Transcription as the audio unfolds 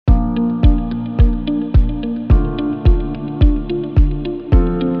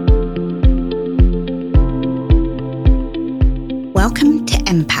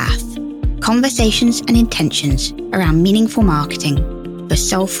conversations and intentions around meaningful marketing for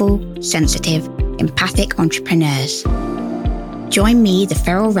soulful, sensitive, empathic entrepreneurs. Join me, the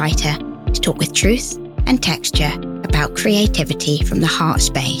feral writer, to talk with truth and texture about creativity from the heart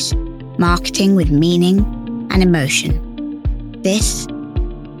space, marketing with meaning and emotion. This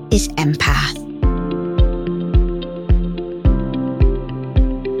is Empath.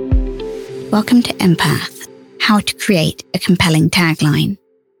 Welcome to Empath, how to create a compelling tagline.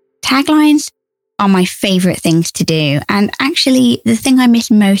 Taglines are my favorite things to do. And actually, the thing I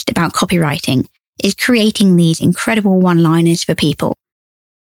miss most about copywriting is creating these incredible one-liners for people.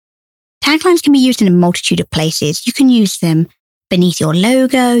 Taglines can be used in a multitude of places. You can use them beneath your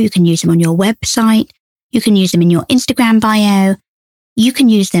logo. You can use them on your website. You can use them in your Instagram bio. You can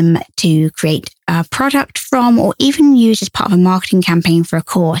use them to create a product from, or even use as part of a marketing campaign for a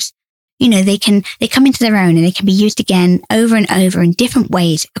course. You know, they come into their own and they can be used again over and over in different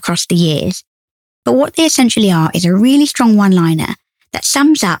ways across the years. But what they essentially are is a really strong one-liner that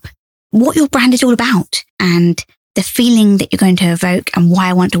sums up what your brand is all about and the feeling that you're going to evoke and why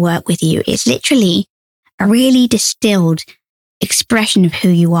I want to work with you. It's literally a really distilled expression of who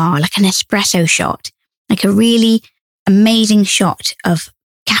you are, like an espresso shot, like a really amazing shot of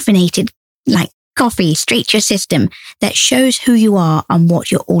caffeinated, like coffee straight to your system that shows who you are and what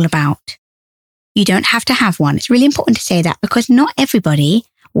you're all about. You don't have to have one. It's really important to say that because not everybody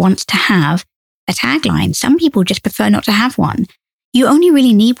wants to have a tagline. Some people just prefer not to have one. You only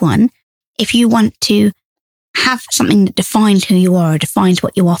really need one if you want to have something that defines who you are or defines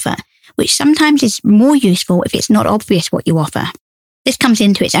what you offer, which sometimes is more useful if it's not obvious what you offer. This comes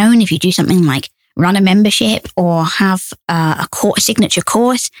into its own if you do something like run a membership or have a signature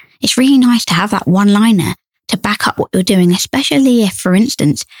course. It's really nice to have that one-liner to back up what you're doing, especially if, for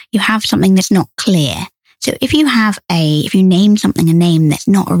instance, you have something that's not clear. So if you name something a name that's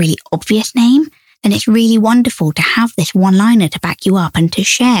not a really obvious name, then it's really wonderful to have this one-liner to back you up and to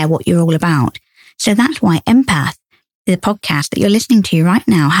share what you're all about. So that's why Empath, the podcast that you're listening to right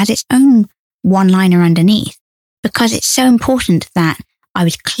now, has its own one-liner underneath, because it's so important that I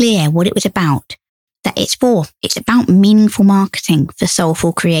was clear what it was about, that it's about meaningful marketing for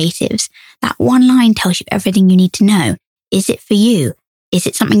soulful creatives. That one line tells you everything you need to know. Is it for you? Is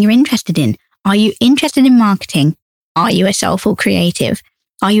it something you're interested in? Are you interested in marketing? Are you a soulful creative?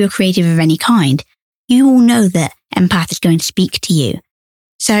 Are you a creative of any kind? You will know that Empath is going to speak to you.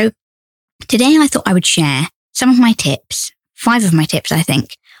 So today I thought I would share some of my tips, 5 of my tips, I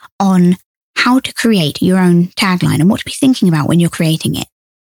think, on how to create your own tagline and what to be thinking about when you're creating it.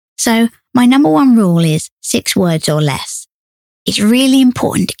 So my number one rule is 6 words or less. It's really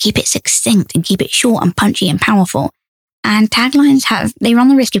important to keep it succinct and keep it short and punchy and powerful. And taglines they run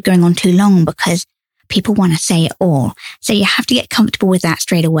the risk of going on too long because people want to say it all. So you have to get comfortable with that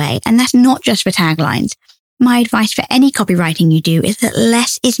straight away. And that's not just for taglines. My advice for any copywriting you do is that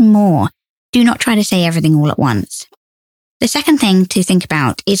less is more. Do not try to say everything all at once. The second thing to think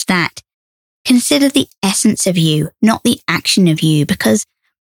about is that consider the essence of you, not the action of you, because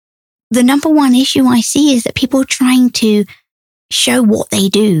the number one issue I see is that people are trying to show what they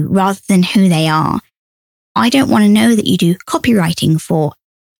do rather than who they are. I don't want to know that you do copywriting for,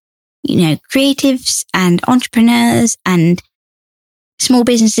 creatives and entrepreneurs and small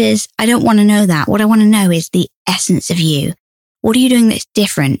businesses. I don't want to know that. What I want to know is the essence of you. What are you doing that's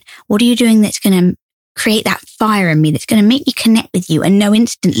different? What are you doing that's going to create that fire in me, that's going to make me connect with you and know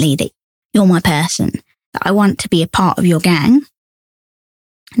instantly that you're my person, that I want to be a part of your gang?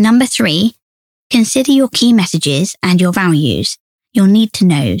 Number 3, consider your key messages and your values, your need to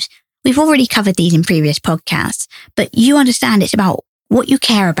knows. We've already covered these in previous podcasts, but you understand it's about what you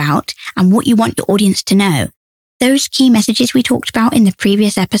care about and what you want your audience to know. Those key messages we talked about in the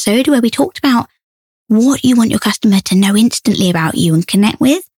previous episode, where we talked about what you want your customer to know instantly about you and connect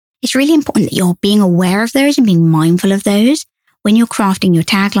with. It's really important that you're being aware of those and being mindful of those when you're crafting your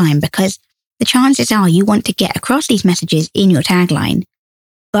tagline, because the chances are you want to get across these messages in your tagline.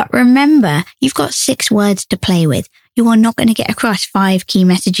 But remember, you've got 6 words to play with. You are not going to get across 5 key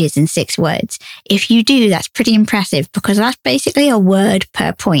messages in 6 words. If you do, that's pretty impressive because that's basically a word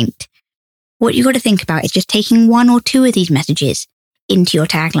per point. What you've got to think about is just taking 1 or 2 of these messages into your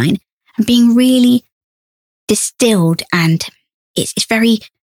tagline and being really distilled, and it's very,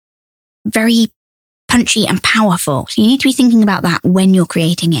 very punchy and powerful. So you need to be thinking about that when you're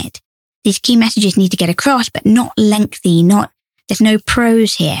creating it. These key messages need to get across, but not lengthy, there's no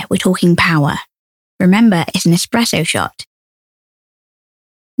prose here. We're talking power. Remember, it's an espresso shot.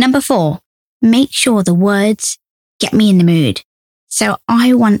 Number 4, make sure the words get me in the mood. So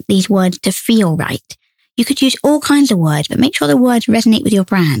I want these words to feel right. You could use all kinds of words, but make sure the words resonate with your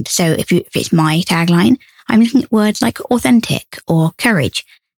brand. So if it's my tagline, I'm looking at words like authentic or courage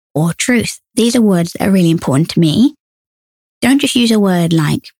or truth. These are words that are really important to me. Don't just use a word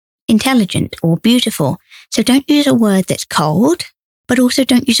like intelligent or beautiful. So don't use a word that's cold, but also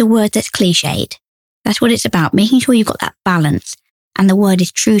don't use a word that's cliched. That's what it's about, making sure you've got that balance and the word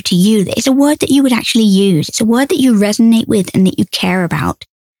is true to you. It's a word that you would actually use. It's a word that you resonate with and that you care about,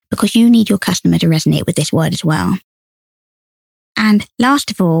 because you need your customer to resonate with this word as well. And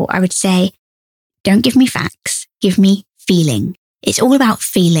last of all, I would say, don't give me facts, give me feeling. It's all about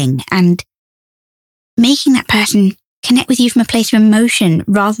feeling and making that person connect with you from a place of emotion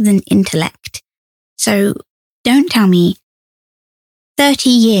rather than intellect. So don't tell me 30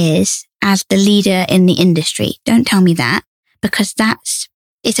 years as the leader in the industry. Don't tell me that, because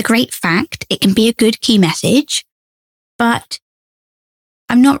it's a great fact. It can be a good key message, but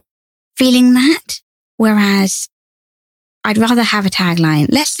I'm not feeling that. Whereas I'd rather have a tagline.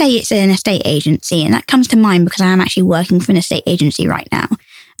 Let's say it's an estate agency, and that comes to mind because I am actually working for an estate agency right now.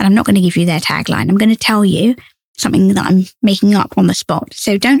 And I'm not going to give you their tagline. I'm going to tell you something that I'm making up on the spot.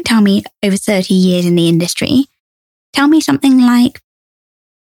 So don't tell me over 30 years in the industry. Tell me something like,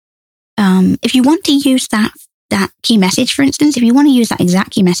 if you want to use that key message, for instance, if you want to use that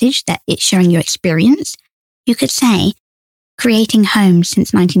exact key message that it's showing your experience, you could say, creating homes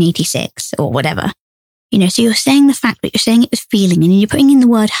since 1986 or whatever. So you're saying the fact, but you're saying it with feeling, and you're putting in the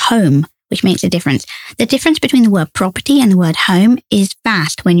word home, which makes a difference. The difference between the word property and the word home is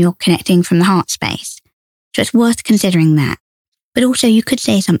vast when you're connecting from the heart space. So it's worth considering that. But also you could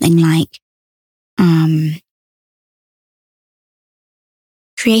say something like,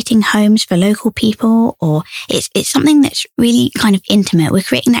 creating homes for local people, or it's something that's really kind of intimate. We're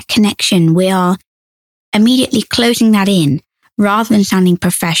creating that connection. We are immediately closing that in rather than sounding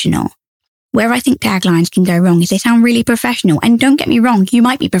professional. Where I think taglines can go wrong is they sound really professional. And don't get me wrong, you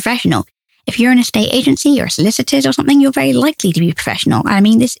might be professional. If you're an estate agency or a solicitor or something, you're very likely to be professional. I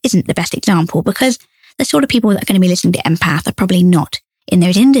mean, this isn't the best example because the sort of people that are going to be listening to Empath are probably not in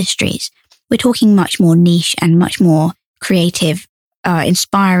those industries. We're talking much more niche and much more creative,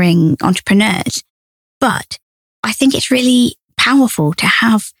 inspiring entrepreneurs. But I think it's really powerful to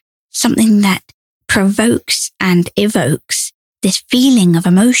have something that provokes and evokes this feeling of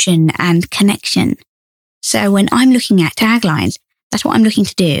emotion and connection. So when I'm looking at taglines, that's what I'm looking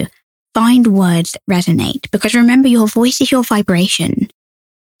to do. Find words that resonate, because remember, your voice is your vibration.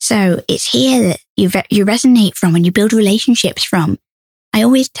 So it's here that you resonate from and you build relationships from. I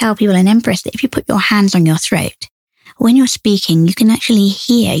always tell people in Empress that if you put your hands on your throat, when you're speaking, you can actually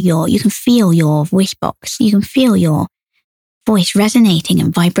you can feel your voice box. You can feel your voice resonating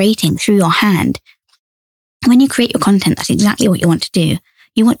and vibrating through your hand. When you create your content, that's exactly what you want to do.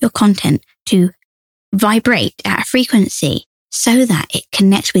 You want your content to vibrate at a frequency so that it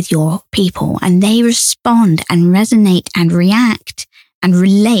connects with your people and they respond and resonate and react and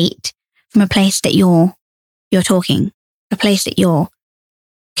relate from a place that you're talking, a place that you're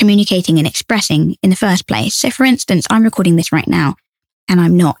communicating and expressing in the first place. So for instance, I'm recording this right now and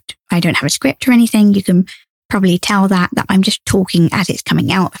I don't have a script or anything. You can probably tell that I'm just talking as it's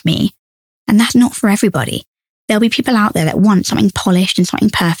coming out of me. And that's not for everybody. There'll be people out there that want something polished and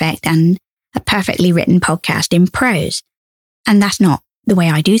something perfect and a perfectly written podcast in prose. And that's not the way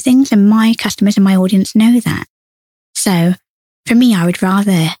I do things. And my customers and my audience know that. So for me, I would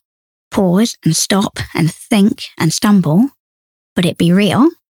rather pause and stop and think and stumble, but it be real,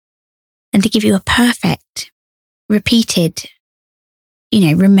 than to give you a perfect, repeated,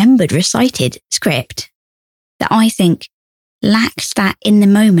 remembered, recited script that I think lacks that in the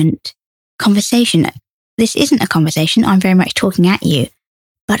moment conversation. This isn't a conversation. I'm very much talking at you,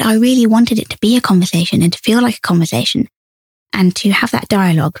 but I really wanted it to be a conversation and to feel like a conversation and to have that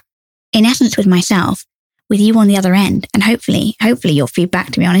dialogue, in essence, with myself, with you on the other end. And hopefully you'll feed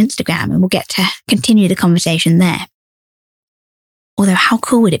back to me on Instagram and we'll get to continue the conversation there. Although how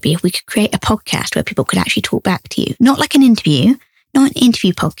cool would it be if we could create a podcast where people could actually talk back to you? Not like an interview, not an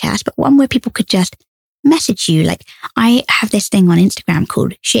interview podcast, but one where people could just message you. Like I have this thing on Instagram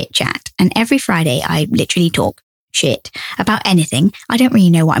called Shit Chat. And every Friday I literally talk shit about anything. I don't really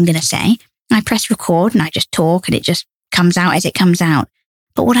know what I'm going to say. I press record and I just talk and it just comes out as it comes out.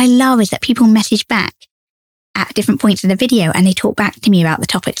 But what I love is that people message back at different points in the video and they talk back to me about the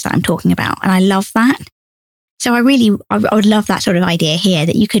topics that I'm talking about. And I love that. So I would love that sort of idea here,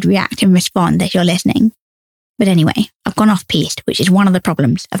 that you could react and respond as you're listening. But anyway, I've gone off piste, which is one of the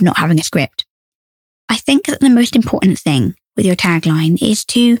problems of not having a script. I think that the most important thing with your tagline is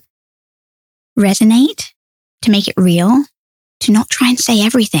to resonate, to make it real, to not try and say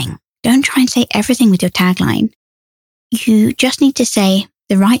everything. Don't try and say everything with your tagline. You just need to say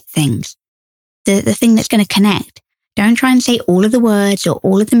the right things, the thing that's going to connect. Don't try and say all of the words or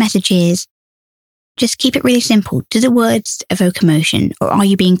all of the messages. Just keep it really simple. Do the words evoke emotion, or are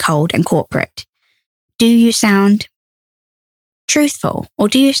you being cold and corporate? Do you sound truthful, or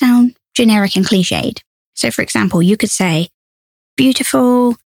do you sound generic and cliched? So for example, you could say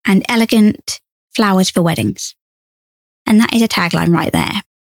beautiful and elegant flowers for weddings. And that is a tagline right there.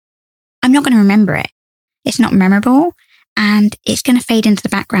 I'm not going to remember it. It's not memorable, and it's going to fade into the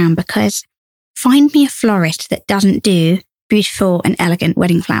background, because find me a florist that doesn't do beautiful and elegant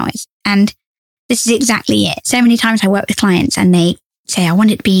wedding flowers. And this is exactly it. So many times I work with clients and they say, I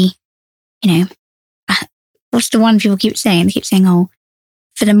want it to be, what's the one people keep saying? They keep saying, oh,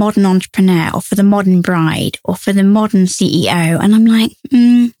 for the modern entrepreneur, or for the modern bride, or for the modern CEO. And I'm like,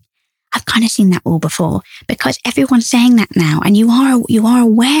 I've kind of seen that all before, because everyone's saying that now. And you are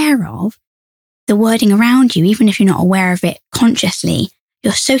aware of the wording around you, even if you're not aware of it consciously.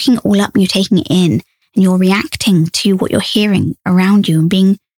 You're soaking it all up and you're taking it in, and you're reacting to what you're hearing around you and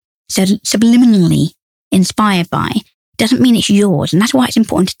being subliminally inspired by. Doesn't mean it's yours. And that's why it's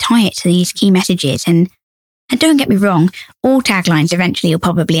important to tie it to these key messages. And don't get me wrong, all taglines eventually will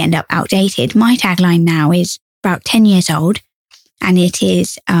probably end up outdated. My tagline now is about 10 years old, and it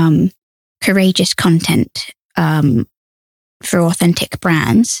is courageous content for authentic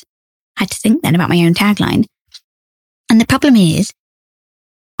brands. I had to think then about my own tagline. And the problem is,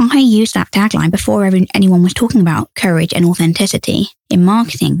 I used that tagline before anyone was talking about courage and authenticity in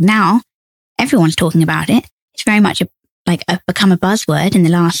marketing. Now, everyone's talking about it. It's very much become a buzzword in the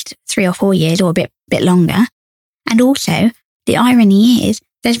last 3 or 4 years, or a bit longer. And also, the irony is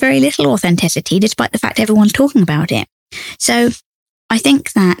there's very little authenticity, despite the fact everyone's talking about it. So I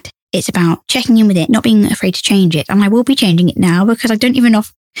think that it's about checking in with it, not being afraid to change it. And I will be changing it now, because I don't even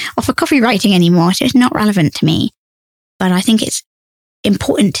offer copywriting anymore, so it's not relevant to me. But I think it's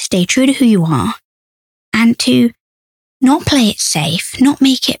important to stay true to who you are, and to not play it safe, not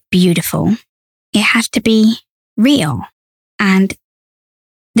make it beautiful. It has to be real. And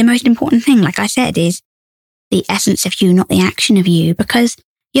the most important thing, like I said, is the essence of you, not the action of you, because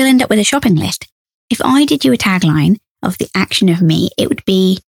you'll end up with a shopping list. If I did you a tagline of the action of me, it would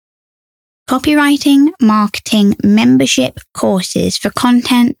be copywriting, marketing, membership courses for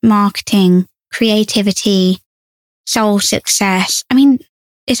content, marketing, creativity, soul success. I mean,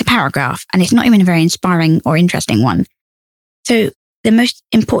 it's a paragraph, and it's not even a very inspiring or interesting one. So the most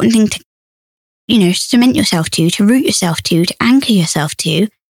important thing to, cement yourself to root yourself to anchor yourself to,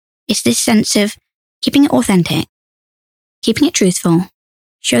 is this sense of keeping it authentic, keeping it truthful,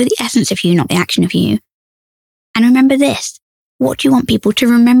 show the essence of you, not the action of you. And remember this, what do you want people to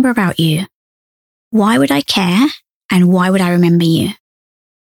remember about you? Why would I care? And why would I remember you?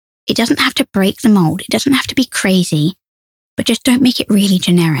 It doesn't have to break the mold. It doesn't have to be crazy, but just don't make it really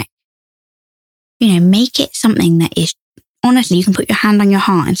generic. Make it something that is, honestly, you can put your hand on your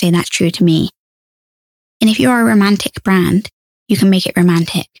heart and say, that's true to me. And if you're a romantic brand, you can make it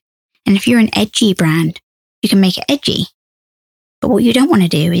romantic. And if you're an edgy brand, you can make it edgy. But what you don't want to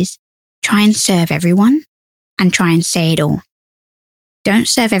do is try and serve everyone and try and say it all. Don't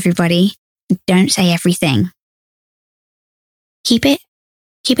serve everybody. Don't say everything. Keep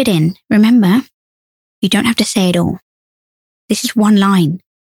it in. Remember, you don't have to say it all. This is one line.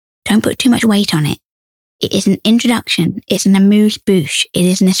 Don't put too much weight on it. It is an introduction. It's an amuse-bouche. It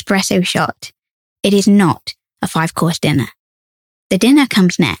is an espresso shot. It is not a 5-course dinner. The dinner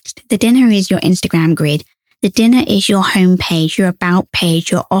comes next. The dinner is your Instagram grid. The dinner is your homepage, your about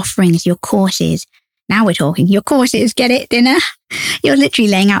page, your offerings, your courses. Now we're talking. Your courses, get it, dinner? You're literally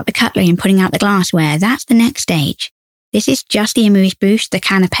laying out the cutlery and putting out the glassware. That's the next stage. This is just the amuse-bouche, the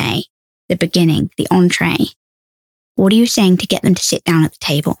canapé, the beginning, the entree. What are you saying to get them to sit down at the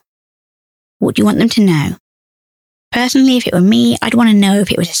table? What do you want them to know? Personally, if it were me, I'd want to know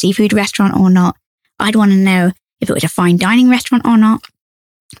if it was a seafood restaurant or not. I'd want to know if it was a fine dining restaurant or not.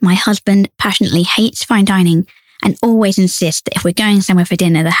 My husband passionately hates fine dining and always insists that if we're going somewhere for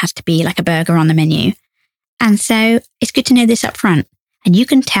dinner, there has to be like a burger on the menu. And so it's good to know this up front. And you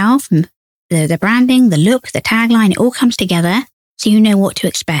can tell from the branding, the look, the tagline, it all comes together so you know what to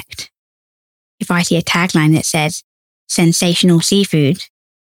expect. If I see a tagline that says sensational seafood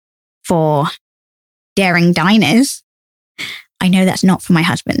for daring diners, I know that's not for my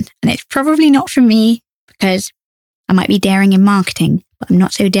husband. And it's probably not for me because I might be daring in marketing, but I'm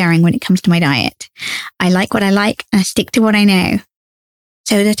not so daring when it comes to my diet. I like what I like and I stick to what I know.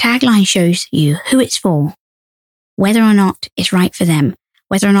 So the tagline shows you who it's for, whether or not it's right for them,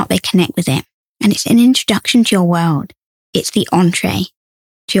 whether or not they connect with it. And it's an introduction to your world. It's the entree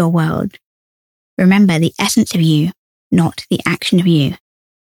to your world. Remember the essence of you, not the action of you.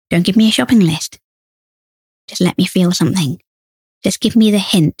 Don't give me a shopping list. Just let me feel something. Just give me the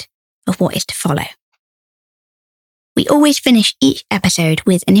hint of what is to follow. We always finish each episode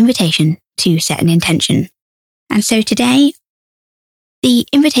with an invitation to set an intention. And so today, the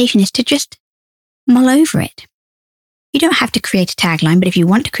invitation is to just mull over it. You don't have to create a tagline, but if you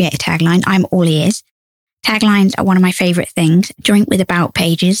want to create a tagline, I'm all ears. Taglines are one of my favorite things. Joint with about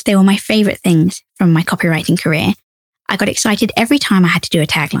pages, they were my favorite things from my copywriting career. I got excited every time I had to do a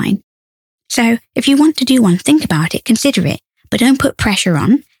tagline. So if you want to do one, think about it, consider it, but don't put pressure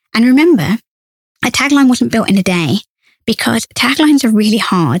on. And remember, a tagline wasn't built in a day because taglines are really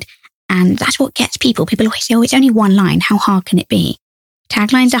hard. And that's what gets people. People always say, oh, it's only one line. How hard can it be?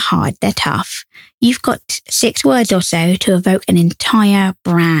 Taglines are hard. They're tough. You've got 6 words or so to evoke an entire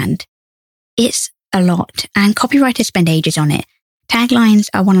brand. It's a lot. And copywriters spend ages on it. Taglines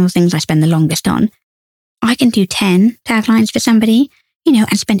are one of the things I spend the longest on. I can do 10 taglines for somebody,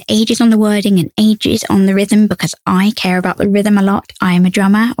 and spend ages on the wording and ages on the rhythm because I care about the rhythm a lot. I am a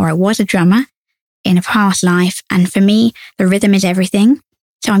drummer, or I was a drummer in a past life. And for me, the rhythm is everything.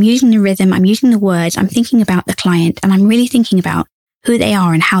 So I'm using the rhythm, I'm using the words, I'm thinking about the client, and I'm really thinking about who they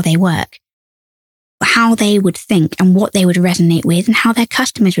are and how they work, how they would think and what they would resonate with and how their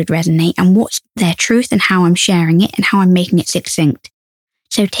customers would resonate and what's their truth and how I'm sharing it and how I'm making it succinct.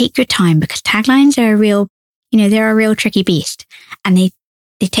 So take your time because taglines are they're a real tricky beast and they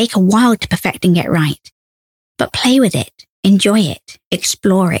take a while to perfect and get right. But play with it, enjoy it,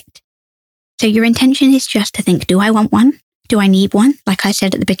 explore it. So your intention is just to think, do I want one? Do I need one? Like I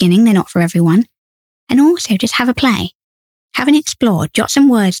said at the beginning, they're not for everyone. And also just have a play. Have an explore, jot some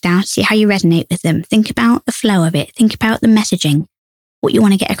words down, see how you resonate with them. Think about the flow of it. Think about the messaging, what you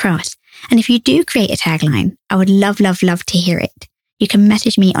want to get across. And if you do create a tagline, I would love to hear it. You can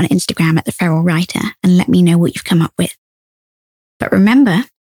message me on Instagram at The Feral Writer and let me know what you've come up with. But remember,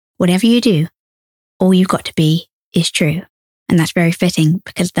 whatever you do, all you've got to be is true. And that's very fitting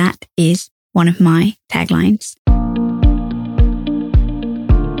because that is one of my taglines.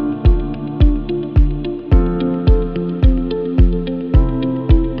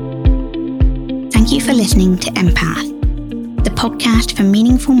 Thank you for listening to Empath, the podcast for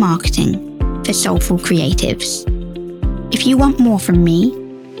meaningful marketing for soulful creatives. If you want more from me,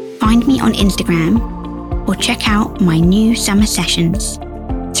 find me on Instagram or check out my new summer sessions,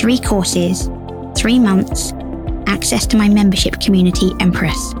 3 courses, 3 months, access to my membership community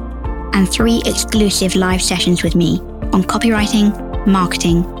Empress, and 3 exclusive live sessions with me on copywriting,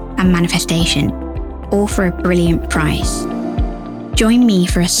 marketing, and manifestation, all for a brilliant price. Join me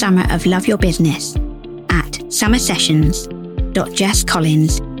for a summer of Love Your Business at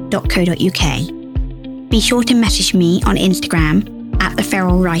summersessions.jesscollins.co.uk. Be sure to message me on Instagram at The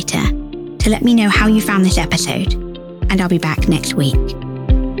Feral Writer to let me know how you found this episode, and I'll be back next week.